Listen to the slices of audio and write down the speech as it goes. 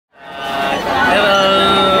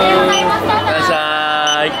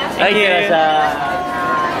Thank you.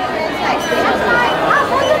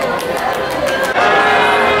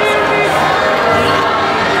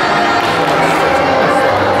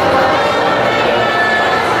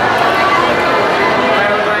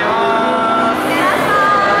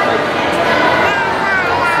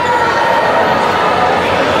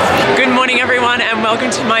 And welcome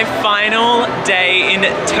to my final day in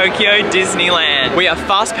Tokyo Disneyland. We are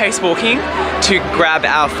fast-paced walking to grab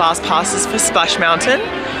our fast passes for Splash Mountain,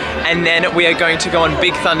 and then we are going to go on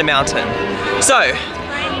Big Thunder Mountain. So,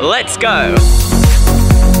 let's go.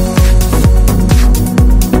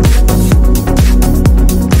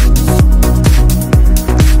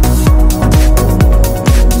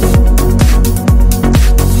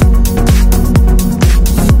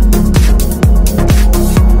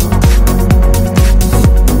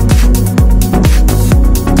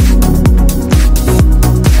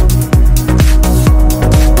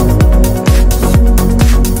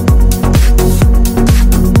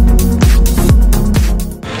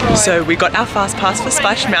 So we got our fast pass for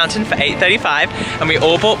Splash Mountain for 8:35 and we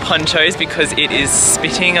all bought ponchos because it is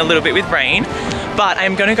spitting a little bit with rain. But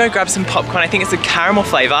I'm gonna go grab some popcorn. I think it's a caramel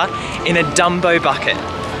flavor in a Dumbo bucket.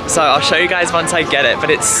 So I'll show you guys once I get it,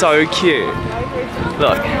 but it's so cute.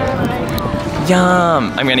 Look.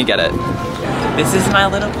 Yum, I'm gonna get it. This is my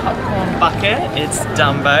little popcorn bucket. It's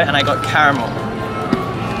Dumbo and I got caramel.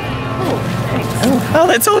 Oh,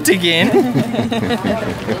 let's all dig in.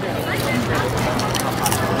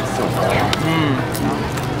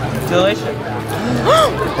 Delicious.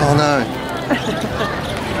 Oh no.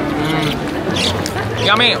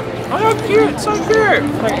 Yummy. Oh, so cute, so cute.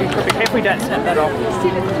 Be careful we don't snap that off.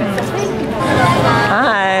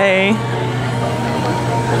 Hi.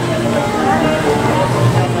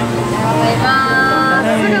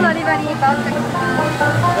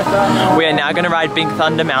 We are now going to ride Big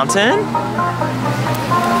Thunder Mountain.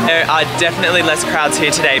 There are definitely less crowds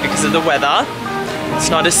here today because of the weather. It's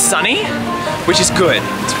not as sunny, which is good.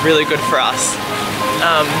 It's really good for us.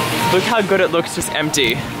 Look how good it looks just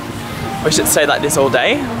empty. Wish it stayed like this all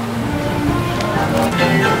day.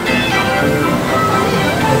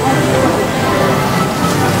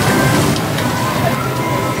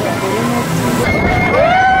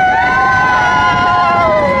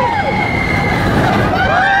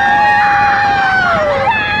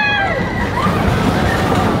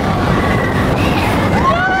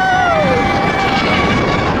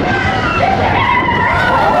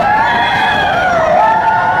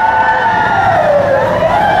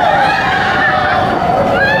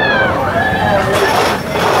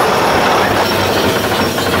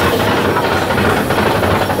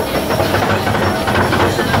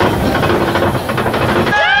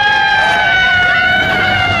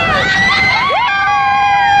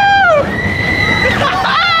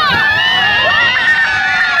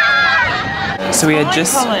 So we are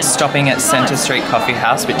just stopping at Center Street Coffee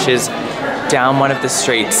House, which is down one of the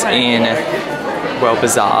streets in World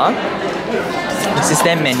Bazaar. This is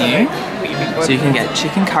their menu. So you can get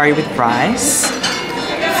chicken curry with rice,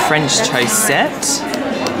 French toast set,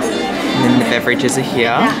 and then the beverages are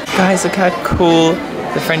here. Guys, look how cool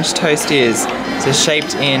the French toast is. So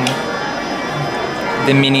shaped in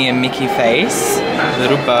the Minnie and Mickey face, a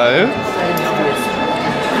little bow,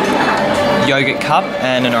 yogurt cup,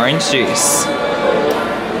 and an orange juice.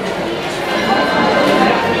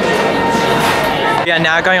 We are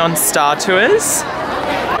now going on Star Tours.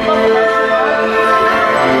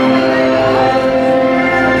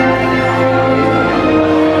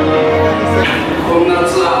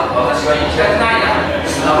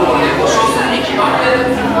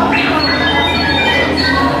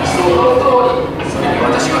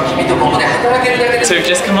 So we've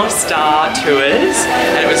just come off Star Tours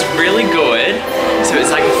and it was really good. So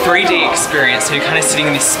it's like a 3D experience, so you're kind of sitting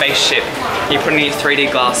in this spaceship. You put in your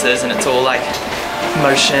 3D glasses and it's all like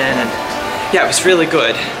motion and yeah, it was really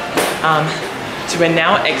good. So we're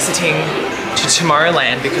now exiting to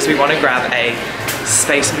Tomorrowland because we want to grab a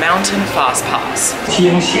Space Mountain Fast Pass.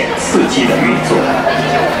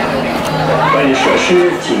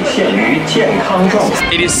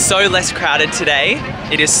 It is so less crowded today.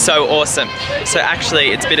 It is so awesome. So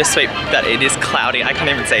actually it's bittersweet that it is cloudy. I can't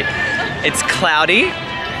even see. It's cloudy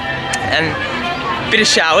and a bit of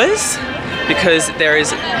showers because there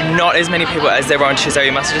is not as many people as there were on Tuesday.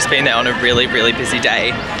 We must have just been there on a really, really busy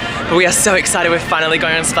day. But we are so excited. We're finally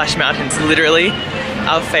going on Splash Mountain. It's literally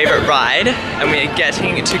our favorite ride and we are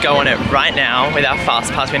getting to go on it right now with our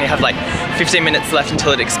fast pass. We only have like 15 minutes left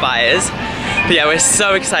until it expires. But yeah, we're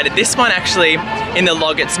so excited. This one actually, in the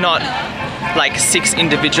log, it's not like 6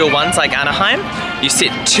 individual ones like Anaheim. you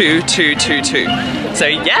sit 2, 2, 2, 2. So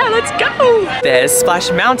yeah, let's go. There's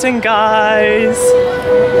Splash Mountain, guys.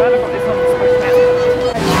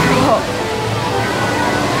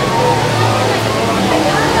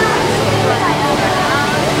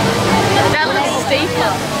 That looks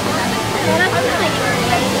steeper.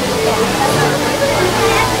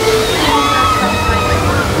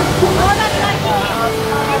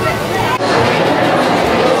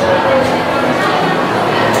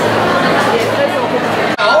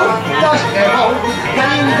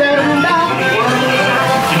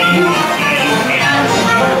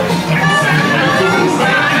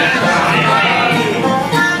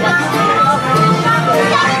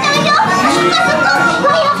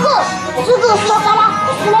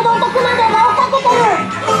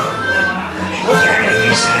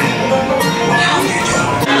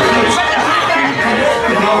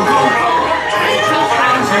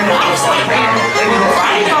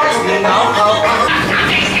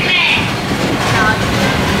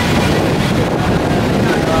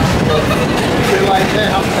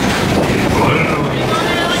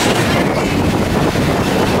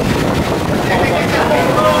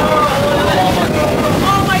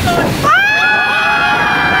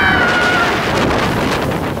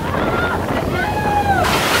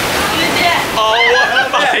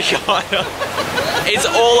 God. It's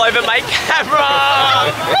all over my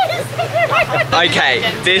camera! Okay,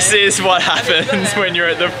 this is what happens when you're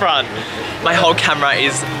at the front. My whole camera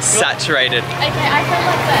is saturated.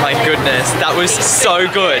 My goodness, that was so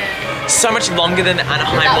good. So much longer than the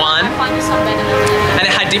Anaheim one. And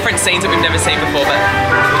it had different scenes that we've never seen before, but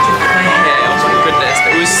yeah, oh my goodness,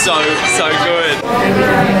 it was so good.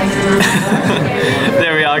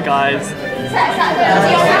 There we are, guys.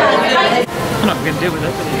 I'm not gonna deal with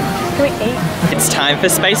it. Can we eat? It's time for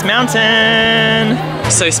Space Mountain.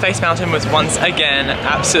 So Space Mountain was once again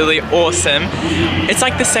absolutely awesome. It's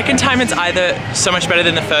like the second time it's either so much better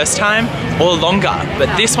than the first time or longer,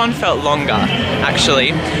 but this one felt longer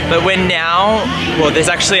actually. But we're now, well, there's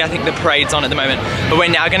actually I think the parade's on at the moment, but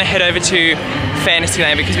we're now gonna head over to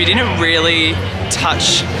Fantasyland because we didn't really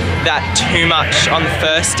touch that too much on the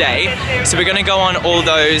first day. So we're gonna go on all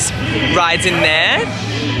those rides in there,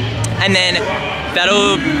 and then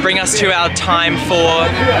that'll bring us to our time for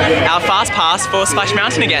our fast pass for Splash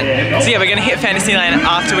Mountain again. So yeah, we're gonna hit Fantasyland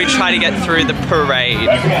after we try to get through the parade.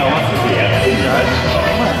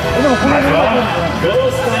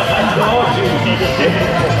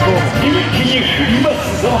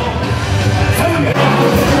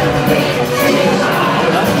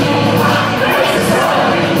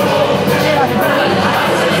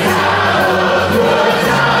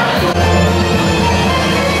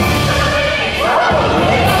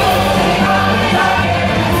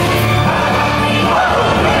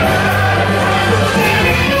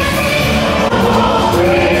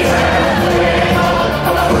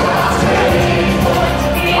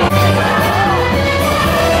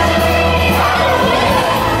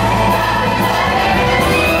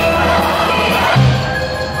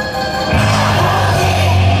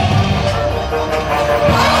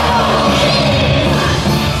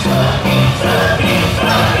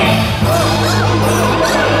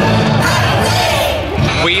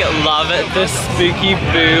 The Spooky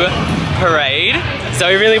Boo parade.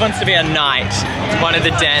 Zoe really wants to be a knight, one of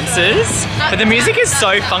the dancers. But the music is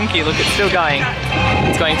so funky. Look, it's still going.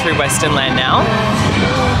 It's going through Western Land now.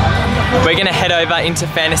 We're gonna head over into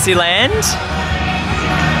Fantasyland.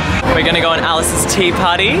 We're gonna go on Alice's tea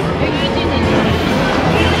party.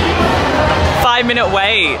 5-minute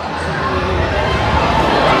wait.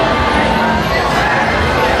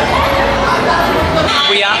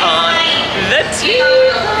 We are on the tea.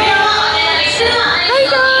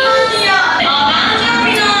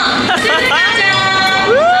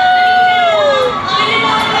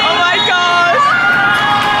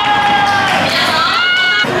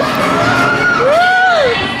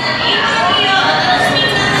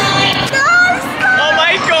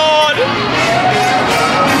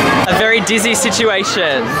 Dizzy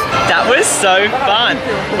situation. That was so fun.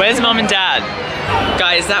 Where's Mom and Dad?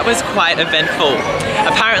 Guys, that was quite eventful.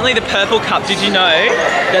 Apparently the Purple Cup, did you know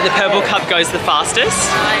that the Purple Cup goes the fastest?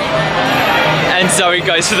 And Zoe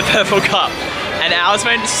goes for the Purple Cup. And ours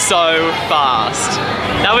went so fast.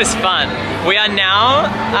 That was fun. We are now,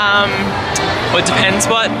 well, it depends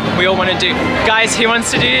what we all want to do. Guys, who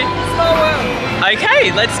wants to do? Small World.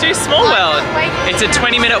 Okay, let's do Small World. It's a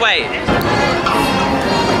 20-minute wait.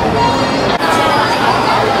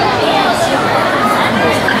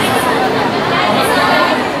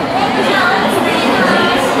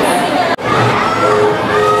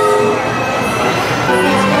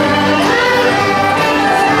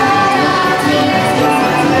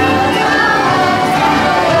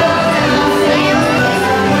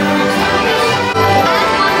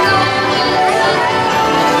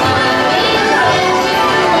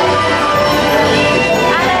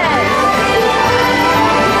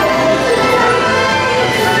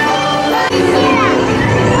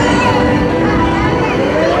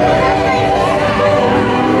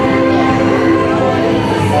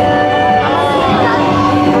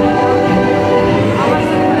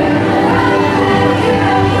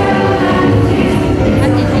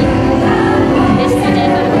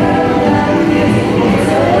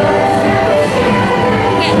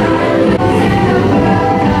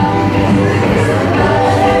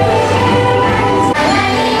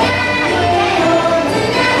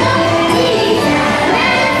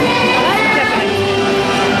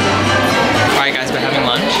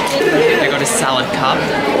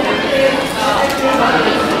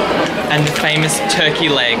 turkey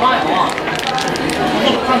leg.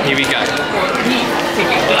 Here we go.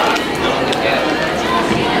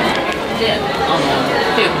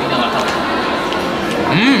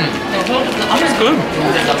 It's good.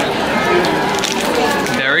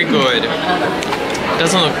 Very good.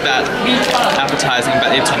 Doesn't look that appetizing,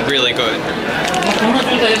 but it's really good.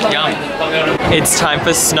 Yum. It's time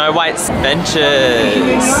for Snow White's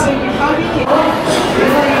Adventures.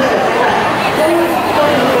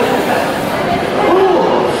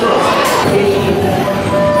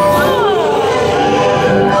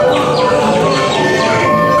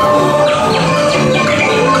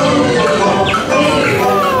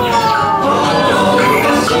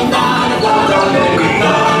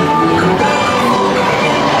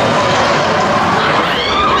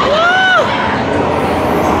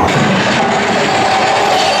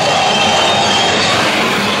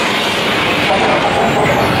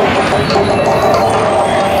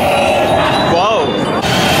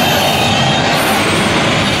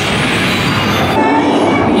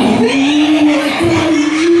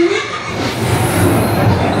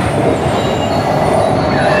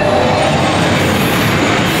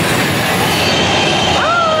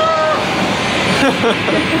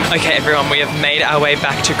 Okay everyone, we have made our way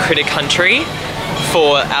back to Critter Country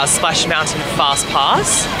for our Splash Mountain Fast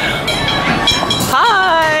Pass.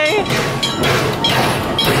 Hi!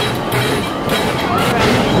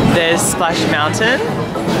 There's Splash Mountain.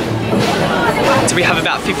 So we have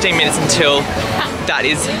about 15 minutes until that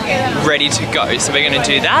is ready to go. So we're going to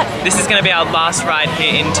do that. This is going to be our last ride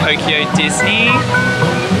here in Tokyo Disney.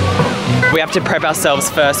 We have to prep ourselves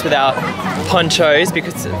first with our ponchos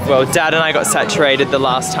because, well, Dad and I got saturated the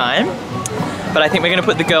last time. But I think we're going to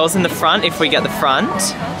put the girls in the front if we get the front,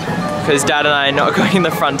 because Dad and I are not going in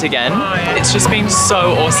the front again. It's just been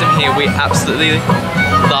so awesome here. We absolutely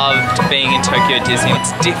loved being in Tokyo Disney.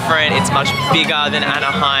 It's different, it's much bigger than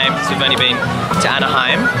Anaheim, because we've only been to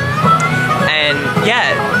Anaheim. And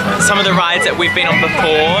yeah, some of the rides that we've been on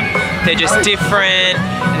before, they're just different,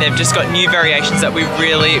 and they've just got new variations that we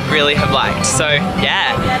really, really have liked. So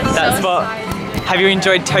yeah, that's what. Have you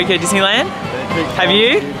enjoyed Tokyo Disneyland? Have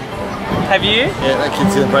you? Have you? Yeah, that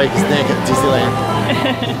kid's gonna break his neck at Disneyland.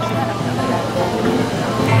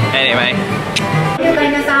 Anyway.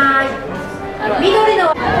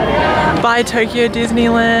 Bye Tokyo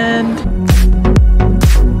Disneyland.